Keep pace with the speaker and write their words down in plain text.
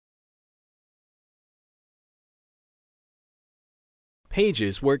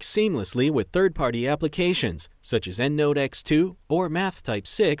Pages works seamlessly with third-party applications such as EndNote X2 or MathType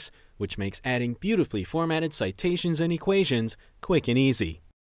 6, which makes adding beautifully formatted citations and equations quick and easy.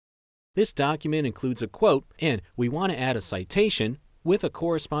 This document includes a quote, and we want to add a citation with a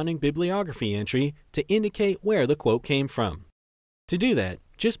corresponding bibliography entry to indicate where the quote came from. To do that,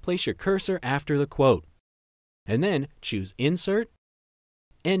 just place your cursor after the quote, and then choose Insert,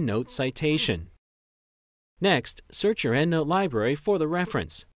 EndNote Citation. Next, search your EndNote library for the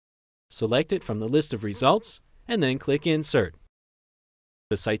reference. Select it from the list of results, and then click Insert.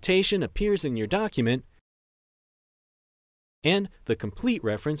 The citation appears in your document, and the complete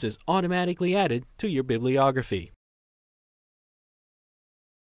reference is automatically added to your bibliography.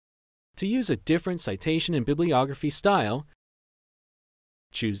 To use a different citation and bibliography style,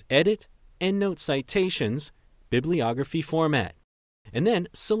 choose Edit, EndNote Citations, Bibliography Format, and then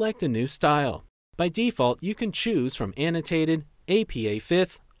select a new style. By default, you can choose from Annotated, APA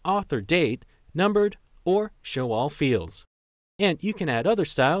 5th, Author Date, Numbered, or Show All Fields. And you can add other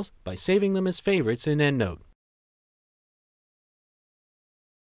styles by saving them as favorites in EndNote.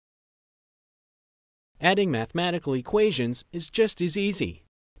 Adding mathematical equations is just as easy.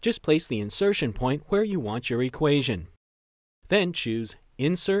 Just place the insertion point where you want your equation. Then choose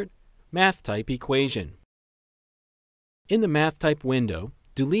Insert, MathType Equation. In the MathType window,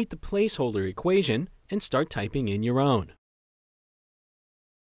 delete the placeholder equation and start typing in your own.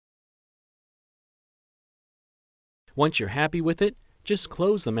 Once you're happy with it, just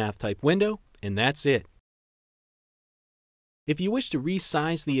close the MathType window, and that's it. If you wish to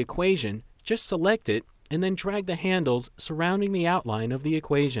resize the equation, just select it and then drag the handles surrounding the outline of the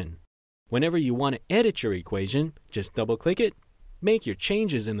equation. Whenever you want to edit your equation, just double-click it, make your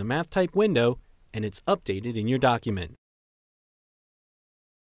changes in the MathType window, and it's updated in your document.